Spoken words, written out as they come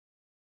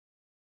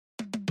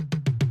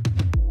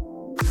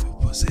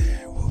Wolf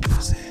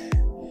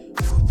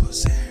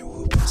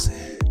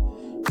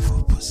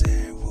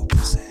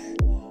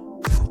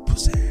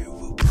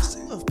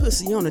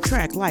pussy on the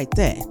track like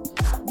that.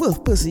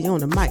 Wolf pussy on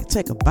the mic,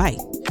 take a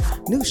bite.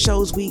 New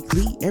shows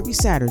weekly every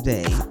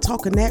Saturday.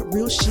 Talking that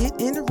real shit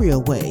in a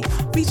real way.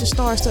 Feature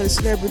star-studded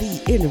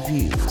celebrity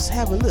interviews.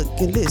 Have a look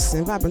and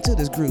listen, vibing to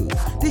this groove.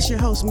 This your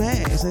host,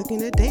 Max, looking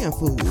that damn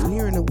fool.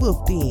 Here in the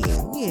Wolf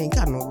Den, we ain't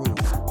got no rules.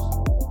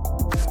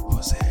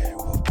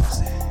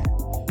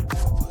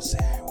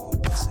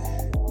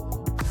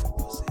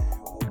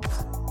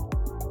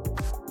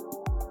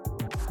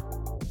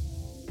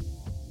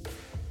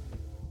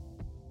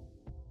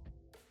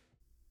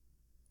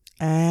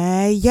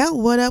 Hey, yo,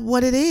 what up,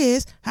 what it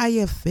is? How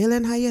you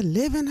feeling? How you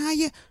living? How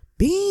you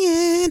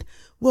been?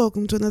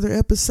 Welcome to another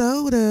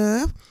episode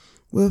of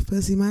Wolf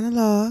Pussy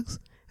Monologues.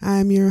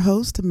 I'm your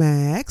host,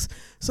 Max.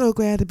 So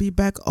glad to be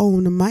back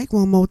on the mic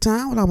one more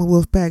time with all my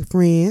Wolfpack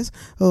friends.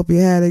 Hope you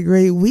had a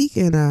great week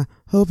and I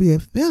hope you're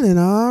feeling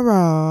all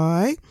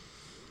right.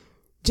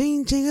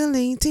 Jing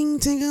jingling, ting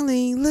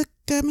tingling, look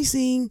at me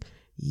sing.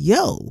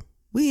 Yo,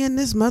 we in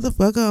this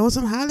motherfucker on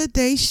some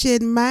holiday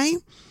shit, man.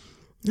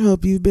 I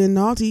hope you've been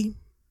naughty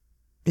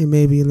and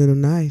maybe a little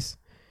nice.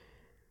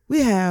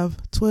 We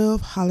have 12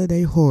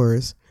 holiday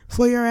horrors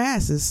for your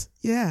asses.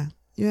 Yeah.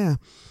 You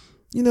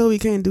know we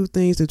can't do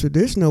things the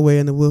traditional way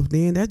in the Wolf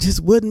Den. That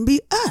just wouldn't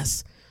be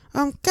us.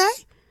 Okay?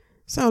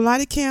 So light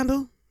a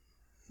candle,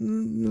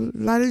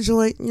 light a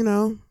joint,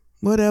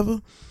 whatever.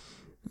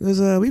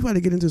 Because we about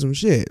to get into some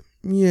shit.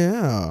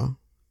 Yeah.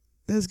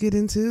 Let's get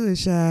into it,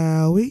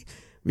 shall we?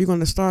 We're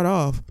going to start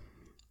off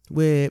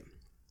with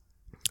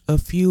a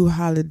few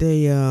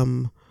holiday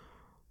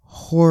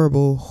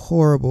horrible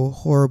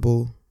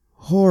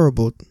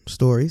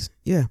stories.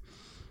 Yeah.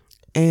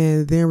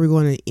 And then we're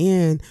going to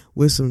end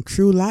with some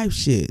true life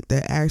shit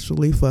that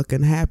actually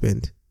fucking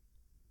happened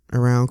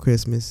around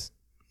Christmas.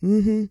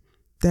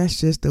 That's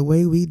just the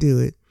way we do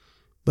it.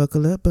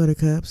 Buckle up,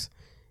 buttercups.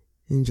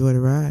 Enjoy the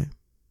ride.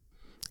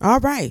 All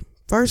right.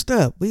 First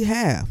up, we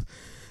have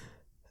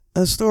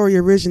a story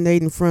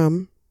originating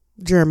from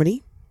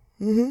Germany.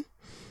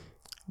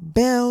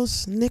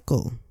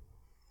 Belsnickel.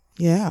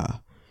 Yeah.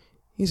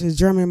 He's a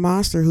German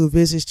monster who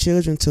visits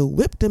children to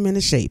whip them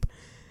into shape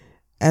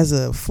as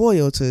a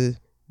foil to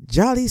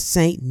Jolly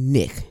Saint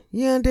Nick.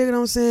 You understand what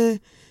I'm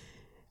saying?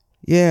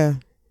 Yeah.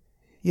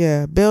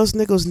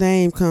 Belsnickel's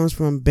name comes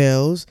from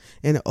Bells,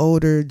 an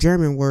older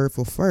German word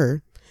for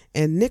fur,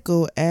 and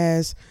nickel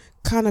as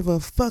kind of a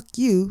fuck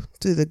you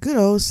to the good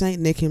old Saint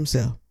Nick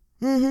himself.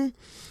 The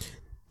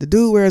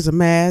dude wears a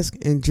mask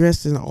and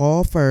dressed in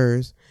all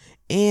furs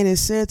and is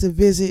said to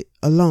visit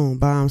alone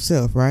by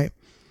himself, right?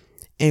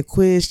 And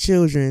quiz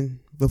children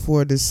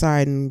before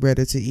deciding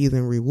whether to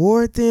either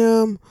reward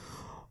them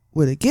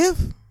with a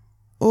gift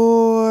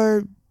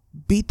or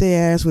beat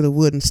their ass with a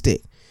wooden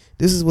stick.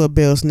 This is what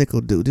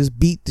Belsnickel do. Just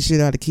beat the shit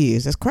out of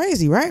kids. That's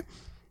crazy, right?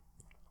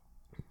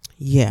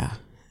 Yeah.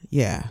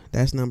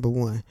 That's number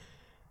one.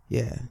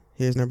 Yeah.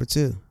 Here's number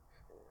two.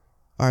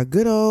 Our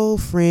good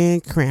old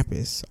friend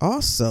Krampus,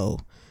 also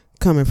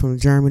coming from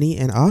Germany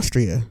and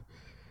Austria.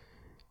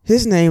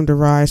 His name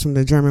derives from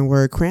the German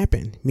word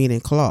Krampen,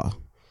 meaning claw.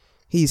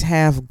 He's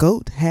half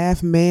goat,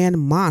 half man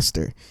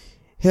monster,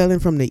 hailing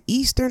from the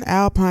eastern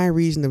alpine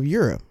region of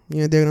Europe.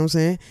 You know what I'm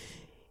saying?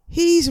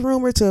 He's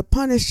rumored to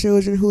punish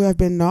children who have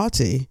been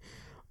naughty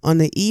on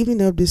the evening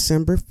of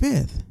December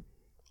 5th,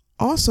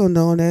 also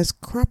known as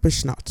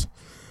Krampusnacht,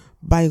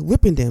 by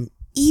whipping them,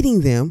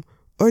 eating them,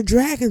 or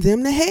dragging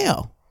them to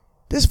hell.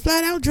 Just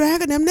flat out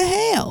dragging them to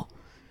hell.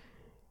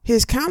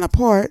 His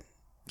counterpart,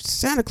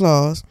 Santa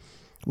Claus,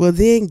 will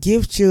then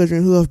give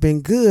children who have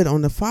been good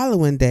on the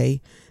following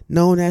day,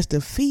 known as the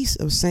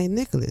Feast of St.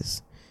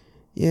 Nicholas.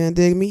 You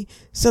dig me?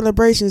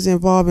 Celebrations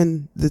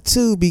involving the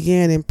two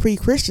began in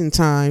pre-Christian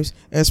times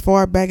as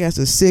far back as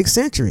the 6th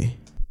century.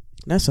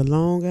 That's a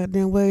long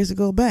goddamn ways to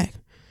go back.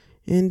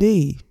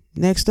 Indeed.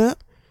 Next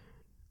up,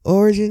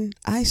 Origin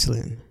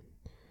Iceland.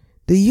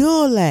 The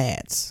Yule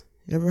Lads.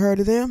 You ever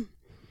heard of them?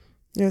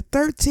 They're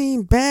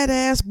 13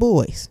 badass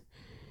boys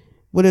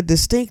with a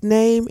distinct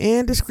name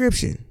and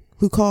description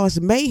who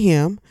caused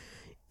mayhem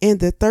in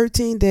the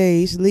 13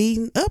 days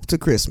leading up to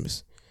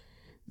Christmas.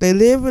 They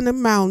live in a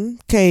mountain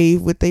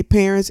cave with their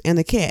parents and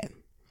a cat.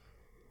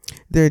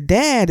 Their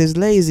dad is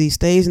lazy,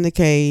 stays in the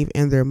cave,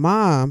 and their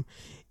mom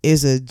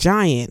is a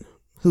giant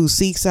who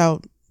seeks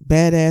out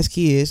badass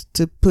kids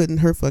to put in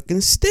her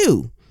fucking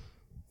stew.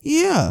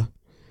 Yeah.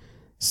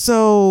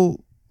 So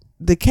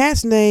the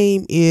cat's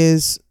name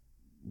is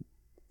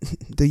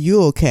the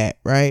Yule Cat,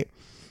 right?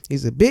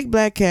 He's a big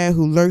black cat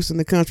who lurks in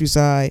the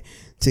countryside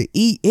to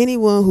eat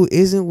anyone who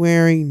isn't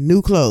wearing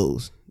new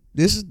clothes.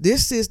 This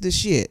is the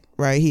shit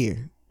right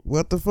here.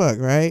 What the fuck,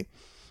 right?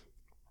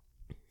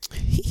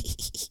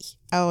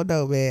 I don't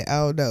know, man. I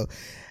don't know.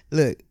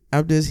 Look,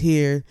 I'm just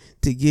here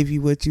to give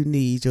you what you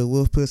need, your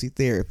wolf pussy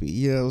therapy.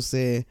 You know what I'm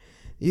saying?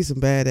 These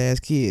some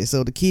badass kids.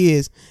 So the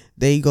kids,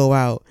 they go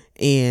out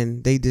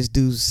and they just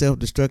do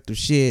self-destructive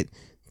shit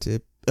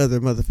to other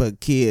motherfucking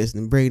kids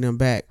and bring them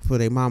back for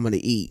their mama to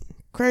eat.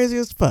 Crazy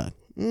as fuck.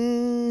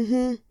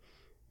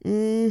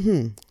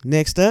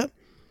 Next up,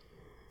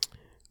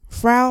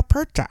 Frau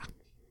Percha,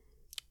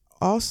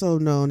 also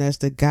known as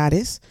the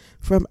goddess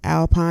from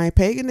Alpine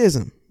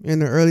paganism in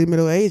the early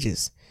Middle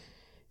Ages.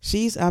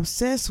 She's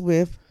obsessed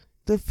with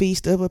the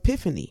Feast of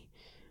Epiphany,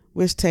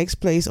 which takes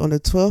place on the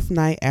 12th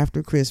night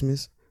after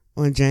Christmas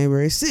on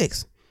January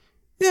 6th.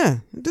 Yeah,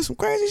 do some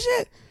crazy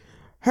shit.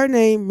 Her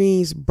name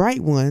means bright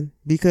one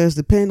because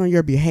depending on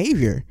your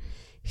behavior,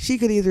 she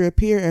could either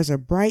appear as a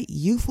bright,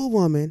 youthful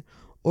woman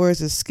or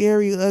as a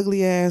scary,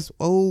 ugly ass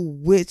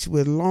old witch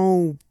with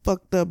long,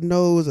 fucked up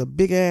nose, a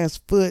big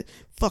ass foot,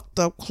 fucked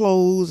up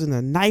clothes, and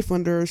a knife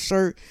under her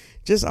shirt.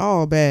 Just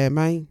all bad,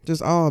 man.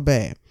 Just all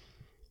bad.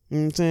 You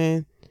know what I'm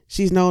saying?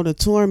 She's known to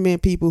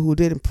torment people who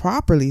didn't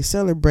properly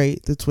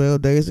celebrate the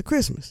 12 days of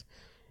Christmas.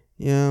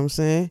 You know what I'm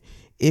saying?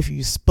 If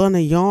you spun a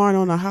yarn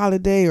on a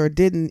holiday or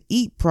didn't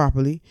eat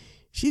properly,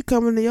 she'd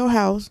come into your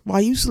house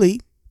while you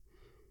sleep,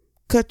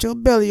 cut your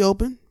belly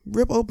open,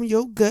 rip open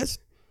your guts,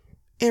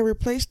 and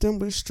replace them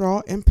with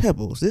straw and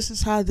pebbles. This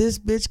is how this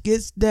bitch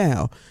gets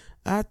down.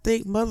 I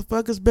think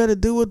motherfuckers better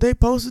do what they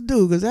supposed to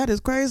do, because that is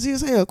crazy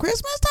as hell.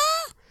 Christmas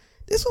time?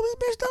 This what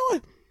this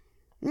bitch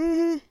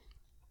doing?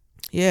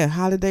 Yeah,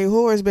 holiday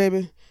horrors,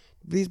 baby.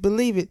 Please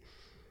believe it.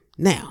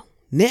 Now,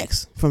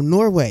 next, from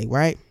Norway,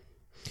 right?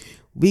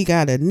 We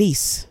got a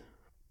niece,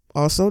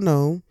 also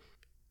known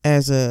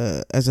as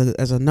a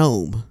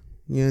gnome.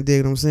 You know,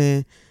 dig what I'm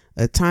saying?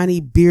 A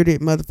tiny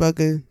bearded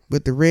motherfucker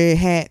with the red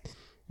hat.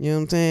 You know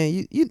what I'm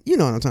saying? You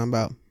know what I'm talking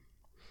about.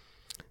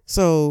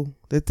 So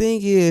the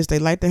thing is, they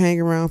like to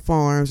hang around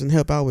farms and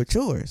help out with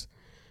chores.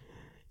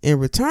 In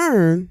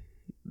return,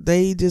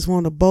 they just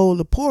want a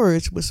bowl of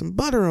porridge with some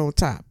butter on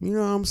top. You know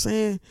what I'm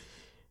saying?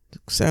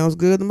 Sounds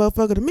good to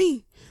motherfucker to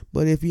me.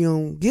 But if you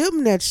don't give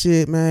them that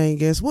shit, man,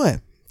 guess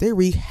what? They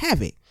wreak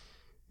havoc.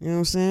 You know what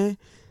I'm saying?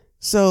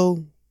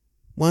 So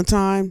one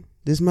time,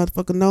 this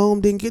motherfucker gnome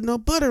didn't get no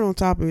butter on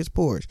top of his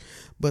porridge.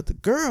 But the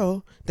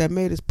girl that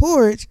made his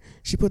porridge,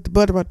 she put the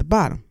butter at the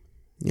bottom.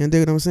 You know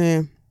what I'm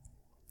saying?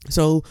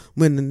 So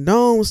when the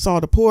gnome saw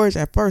the porridge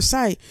at first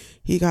sight,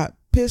 he got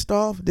pissed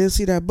off, didn't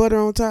see that butter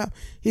on top.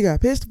 He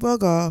got pissed the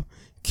fuck off,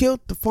 killed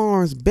the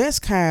farm's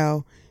best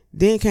cow,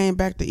 then came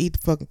back to eat the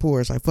fucking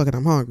porridge. Like, fuck it,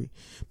 I'm hungry.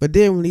 But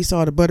then when he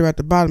saw the butter at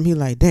the bottom, he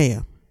like,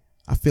 damn,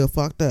 I feel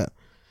fucked up.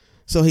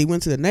 So he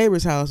went to the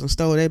neighbor's house and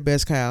stole their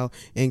best cow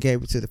and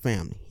gave it to the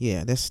family.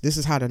 Yeah, this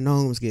is how the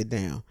gnomes get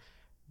down.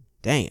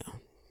 Damn,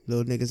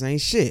 little niggas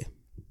ain't shit.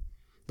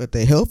 But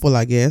they helpful,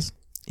 I guess.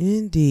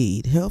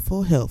 Indeed,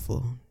 helpful.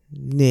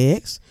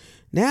 Next,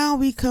 now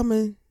we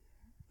coming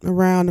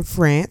around to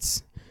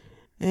France,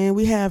 and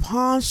we have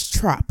Hans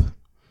Trapp,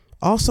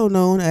 also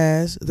known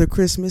as the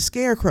Christmas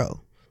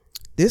Scarecrow.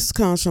 This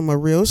comes from a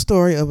real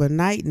story of a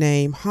knight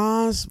named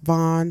Hans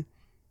von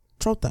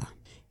Trotha.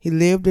 He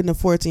lived in the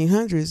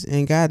 1400s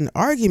and got in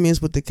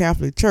arguments with the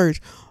Catholic Church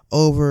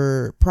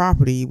over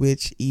property,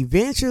 which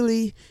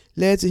eventually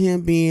led to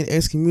him being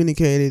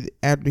excommunicated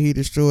after he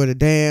destroyed a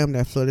dam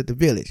that flooded the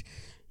village.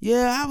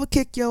 Yeah, I would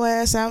kick your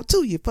ass out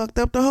too. You fucked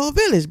up the whole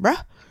village,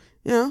 bruh.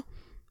 You know?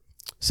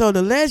 So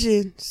the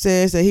legend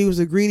says that he was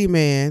a greedy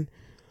man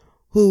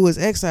who was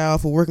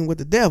exiled for working with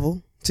the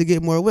devil to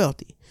get more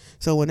wealthy.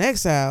 So in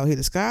exile, he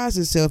disguised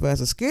himself as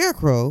a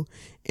scarecrow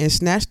and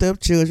snatched up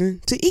children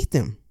to eat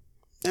them.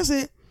 That's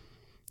it.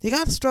 He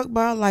got struck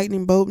by a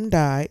lightning bolt and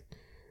died,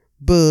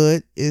 but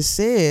is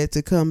said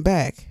to come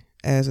back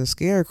as a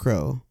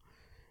scarecrow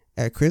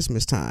at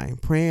Christmas time,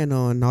 preying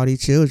on naughty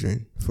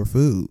children for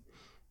food.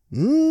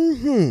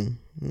 There's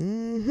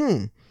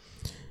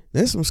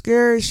some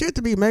scary shit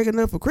to be making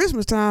up for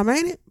Christmas time,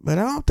 ain't it? But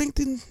I don't think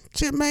the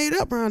shit made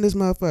up around this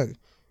motherfucker.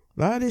 A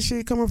lot of this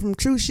shit coming from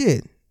true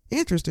shit.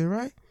 Interesting,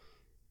 right?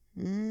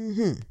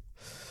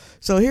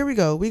 So here we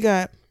go. We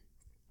got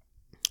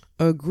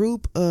a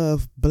group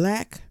of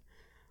black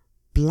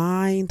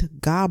blind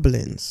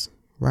goblins,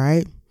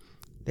 right?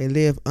 They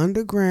live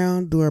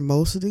underground during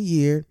most of the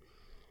year,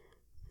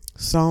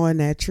 sawing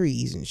at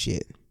trees and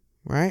shit,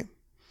 right?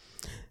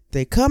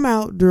 They come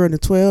out during the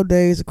 12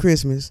 days of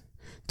Christmas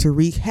to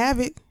wreak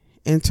havoc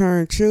and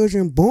turn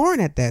children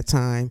born at that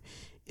time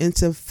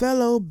into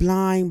fellow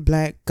blind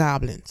black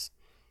goblins.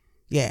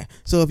 Yeah,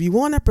 so if you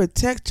want to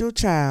protect your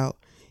child,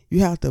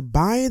 you have to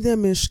bind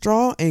them in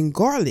straw and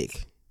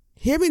garlic.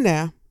 Hear me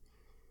now.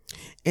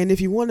 And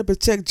if you want to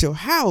protect your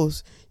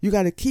house, you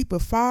got to keep a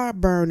fire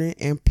burning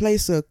and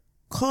place a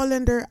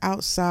calendar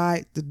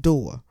outside the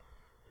door.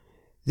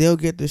 They'll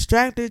get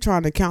distracted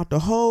trying to count the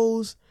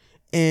holes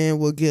and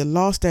will get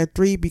lost at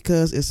 3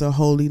 because it's a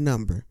holy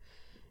number.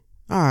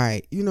 All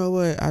right, you know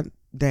what?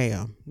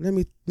 Damn. Let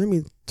me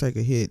take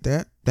a hit.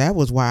 That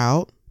was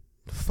wild.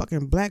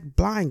 Fucking black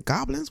blind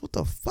goblins. What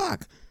the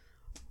fuck?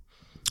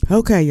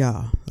 Okay,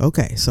 y'all.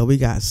 Okay, so we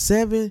got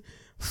 7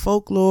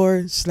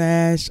 folklore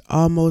 /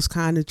 almost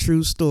kind of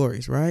true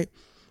stories, right?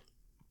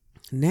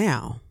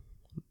 Now,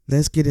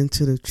 let's get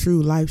into the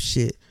true life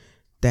shit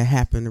that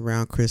happened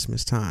around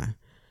Christmas time.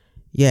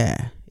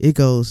 Yeah, it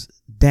goes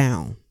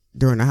down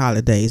during the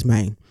holidays,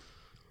 man.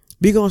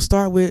 We gonna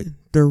start with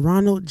the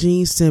Ronald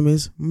Gene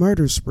Simmons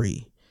murder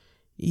spree.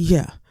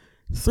 Yeah.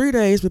 3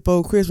 days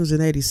before Christmas in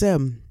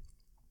 87,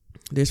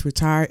 this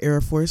retired Air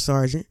Force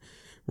Sergeant,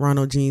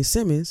 Ronald Gene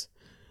Simmons,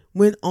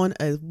 went on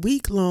a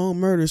week-long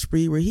murder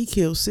spree where he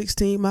killed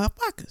 16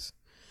 motherfuckers.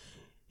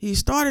 He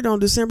started on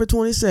December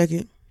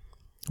 22nd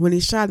when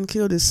he shot and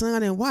killed his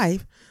son and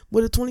wife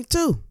with a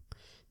 .22.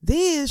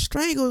 Then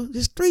strangled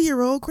his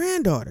 3-year-old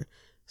granddaughter.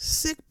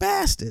 Sick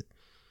bastard.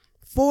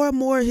 4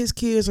 more of his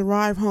kids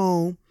arrived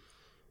home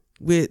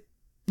with,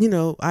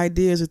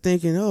 ideas of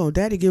thinking, oh,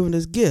 daddy giving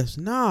us gifts.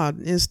 Nah,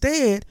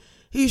 instead,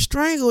 he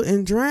strangled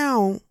and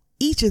drowned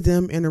each of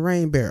them in a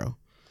rain barrel.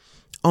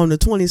 On the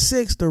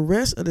 26th, the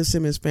rest of the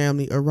Simmons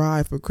family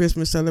arrived for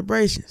Christmas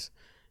celebrations.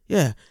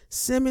 Yeah,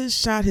 Simmons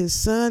shot his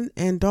son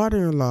and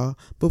daughter-in-law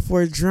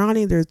before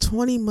drowning their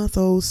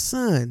 20-month-old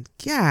son.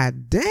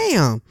 God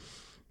damn.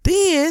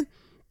 Then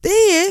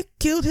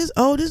killed his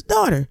oldest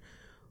daughter,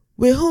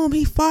 with whom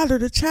he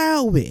fathered a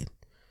child with.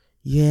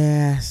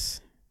 Yes.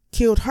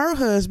 Killed her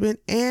husband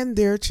and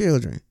their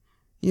children.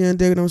 You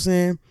understand what I'm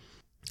saying?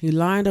 He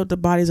lined up the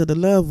bodies of the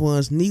loved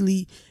ones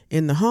neatly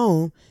in the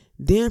home,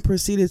 then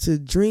proceeded to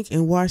drink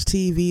and watch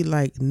TV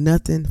like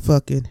nothing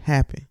fucking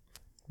happened.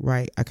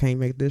 Right? I can't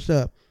make this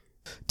up.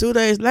 2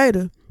 days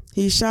later,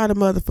 he shot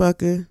a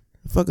fucking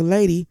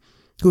lady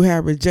who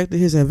had rejected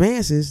his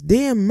advances,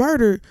 then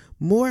murdered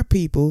more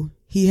people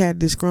he had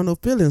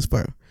disgruntled feelings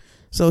for.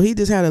 So he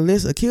just had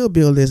a Kill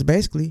Bill list,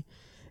 basically.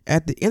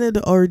 At the end of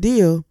the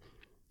ordeal,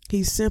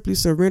 he simply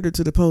surrendered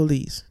to the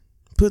police,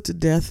 put to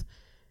death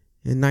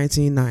in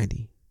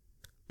 1990.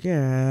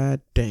 God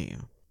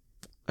damn.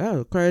 That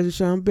was a crazy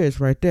son bitch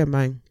right there,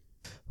 man.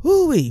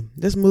 Woo-wee.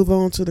 Let's move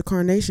on to the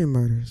Carnation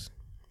murders.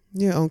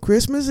 Yeah, on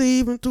Christmas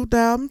Eve in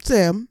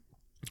 2007,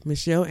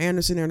 Michelle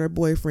Anderson and her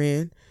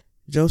boyfriend,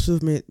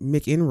 Joseph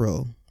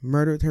McEnroe,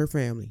 murdered her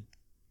family.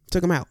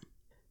 Took them out.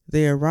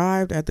 They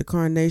arrived at the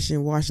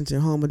Carnation,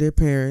 Washington home of their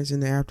parents in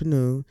the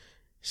afternoon,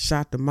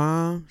 shot the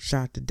mom,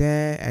 shot the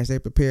dad as they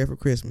prepared for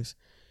Christmas,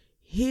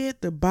 hid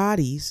the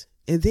bodies,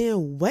 and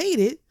then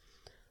waited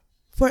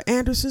for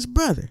Anderson's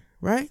brother,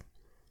 right?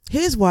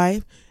 His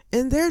wife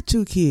and their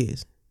 2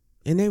 kids,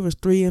 and they was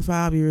 3 and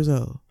 5 years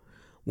old.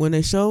 When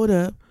they showed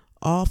up,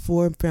 all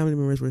 4 family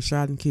members were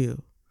shot and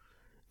killed.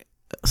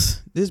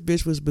 This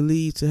bitch was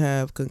believed to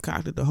have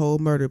concocted the whole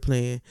murder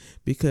plan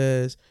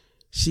because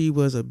she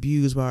was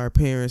abused by her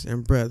parents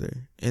and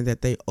brother and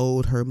that they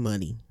owed her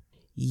money.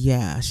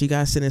 Yeah, she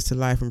got sentenced to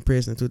life in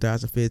prison in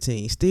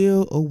 2015,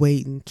 still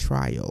awaiting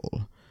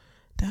trial.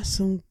 That's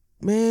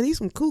these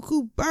some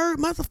cuckoo bird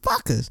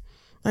motherfuckers.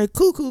 Like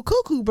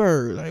cuckoo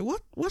bird. Like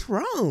what's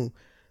wrong?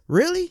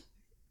 Really?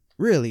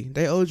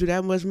 They owed you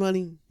that much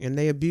money and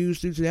they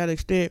abused you to that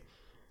extent?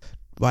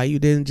 Why you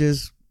didn't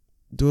just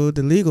do it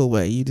the legal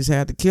way? You just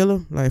had to kill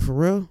him? Like for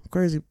real?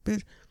 Crazy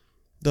bitch.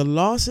 The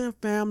Lawson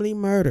family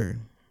murder.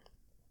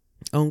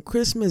 On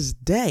Christmas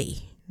Day,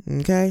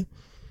 okay?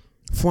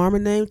 Farmer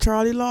named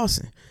Charlie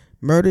Lawson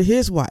murdered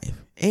his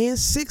wife and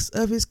 6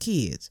 of his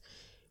kids,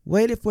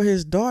 waited for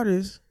his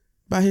daughters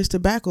by his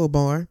tobacco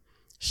barn,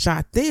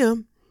 shot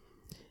them,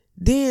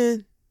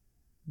 then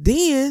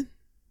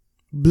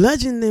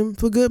bludgeoned them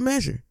for good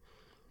measure.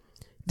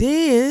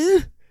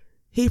 Then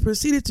he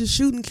proceeded to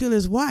shoot and kill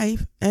his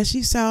wife as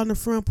she sat on the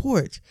front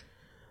porch,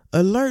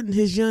 alerting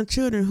his young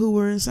children who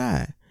were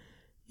inside.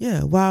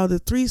 Yeah, while the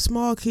 3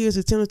 small kids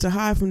attempted to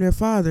hide from their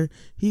father,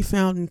 he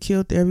found and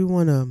killed every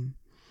one of them.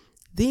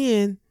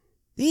 Then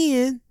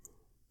he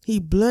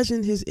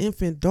bludgeoned his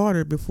infant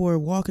daughter before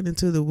walking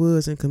into the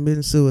woods and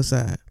committing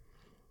suicide.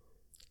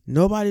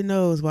 Nobody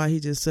knows why he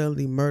just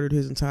suddenly murdered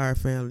his entire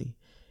family.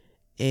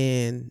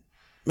 And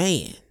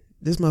man,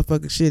 this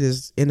motherfucking shit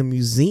is in a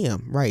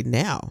museum right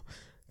now.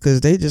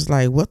 Cause they just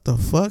like, what the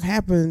fuck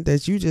happened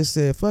that you just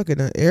said, fuck it,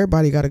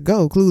 everybody gotta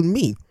go, including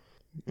me.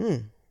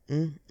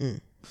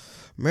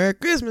 Merry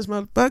Christmas,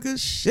 motherfuckers.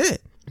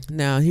 Shit.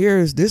 Now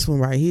here's this one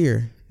right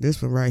here.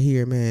 This one right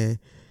here, man.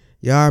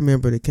 Y'all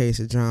remember the case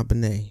of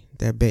JonBenet,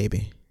 that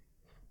baby.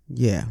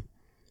 Yeah.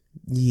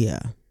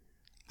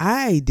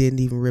 I didn't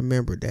even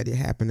remember that it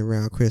happened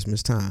around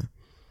Christmas time.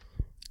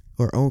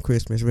 Or on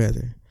Christmas,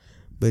 rather.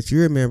 But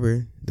you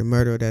remember the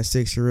murder of that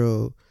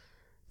 6-year-old,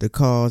 the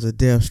cause of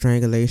death,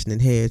 strangulation,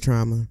 and head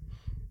trauma.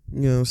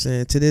 You know what I'm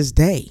saying? To this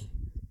day,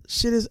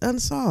 shit is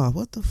unsolved.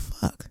 What the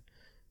fuck?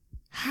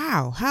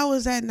 How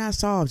is that not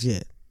solved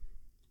yet?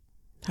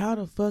 How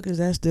the fuck is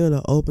that still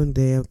an open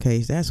damn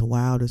case? That's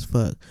wild as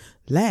fuck.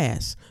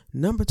 Last,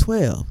 number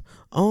 12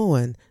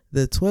 on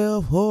the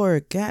 12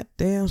 horror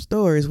goddamn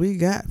stories we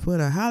got for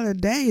the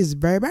holidays,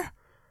 baby.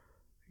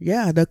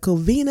 Yeah, the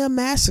Covina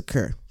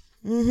Massacre.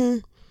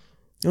 On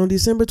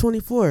December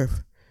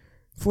 24th,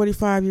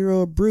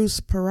 45-year-old Bruce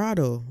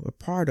Pardo,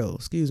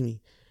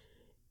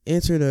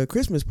 entered a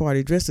Christmas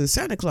party dressed as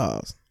Santa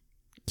Claus.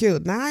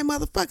 Killed 9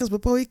 motherfuckers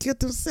before he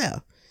killed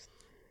himself.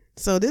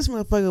 So this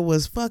motherfucker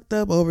was fucked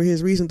up over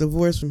his recent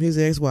divorce from his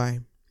ex-wife.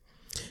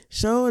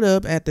 Showed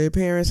up at their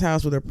parents'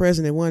 house with a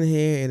present in one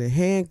hand and a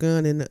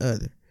handgun in the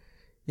other.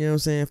 You know what I'm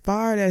saying?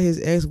 Fired at his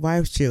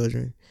ex-wife's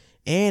children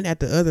and at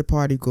the other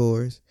party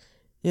goers.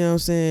 You know what I'm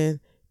saying?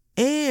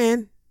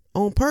 And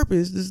on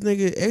purpose, this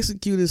nigga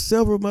executed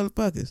several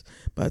motherfuckers.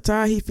 By the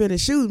time he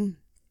finished shooting,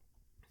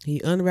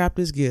 he unwrapped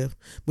his gift,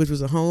 which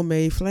was a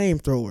homemade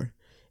flamethrower,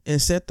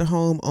 and set the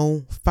home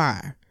on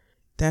fire.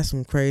 That's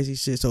some crazy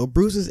shit. So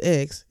Bruce's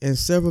ex and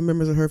several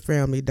members of her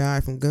family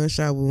died from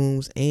gunshot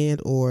wounds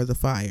and or the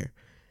fire.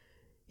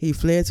 He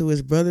fled to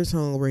his brother's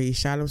home where he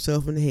shot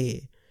himself in the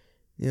head.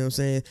 You know what I'm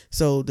saying?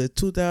 So the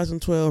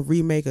 2012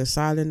 remake of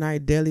Silent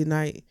Night, Deadly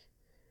Night,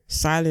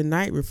 Silent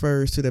Night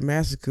refers to the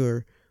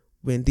massacre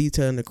when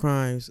detailing the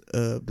crimes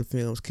of the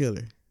film's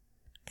killer.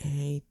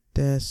 Ain't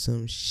that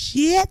some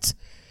shit?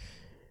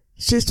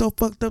 Shit so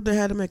fucked up they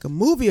had to make a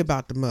movie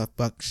about the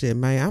motherfucking shit,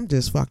 man. I'm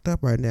just fucked up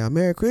right now.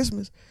 Merry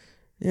Christmas.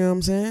 You know what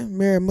I'm saying?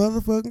 Merry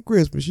motherfucking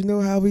Christmas. You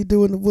know how we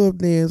do in the Wolf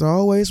Dens.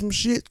 Always some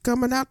shit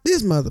coming out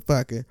this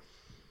motherfucker.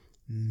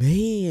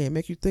 Man,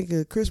 make you think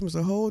of Christmas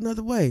a whole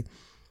nother way.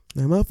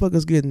 Now,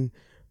 motherfuckers getting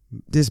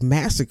just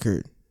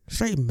massacred.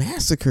 Straight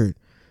massacred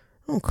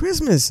on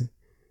Christmas.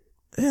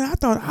 Yeah, I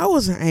thought I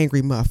was an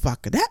angry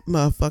motherfucker. Them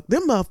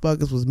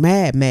motherfuckers was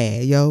mad,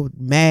 yo.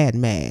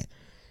 Mad.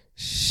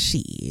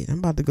 Shit, I'm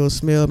about to go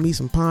smell me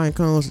some pine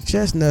cones and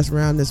chestnuts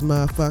around this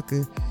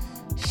motherfucker.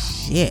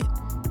 Shit.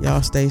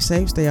 Y'all stay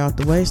safe, stay out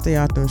the way, stay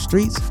out them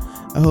streets.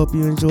 I hope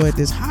you enjoyed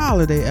this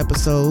holiday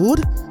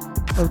episode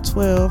of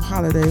 12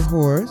 Holiday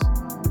Horrors.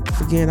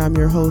 Again, I'm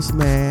your host,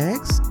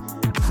 Max.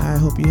 I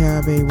hope you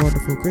have a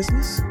wonderful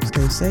Christmas.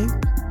 Stay safe.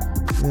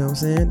 You know what I'm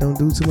saying? Don't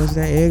do too much of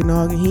that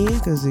eggnog in here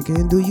because it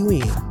can do you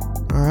in.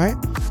 Alright?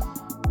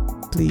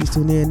 Please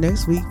tune in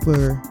next week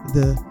for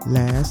the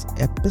last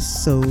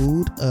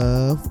episode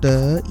of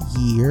the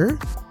year.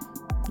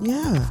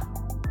 Yeah.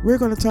 We're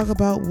going to talk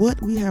about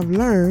what we have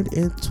learned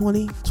in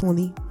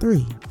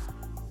 2023.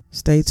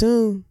 Stay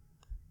tuned.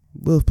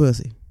 Wolf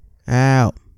Pussy. Out.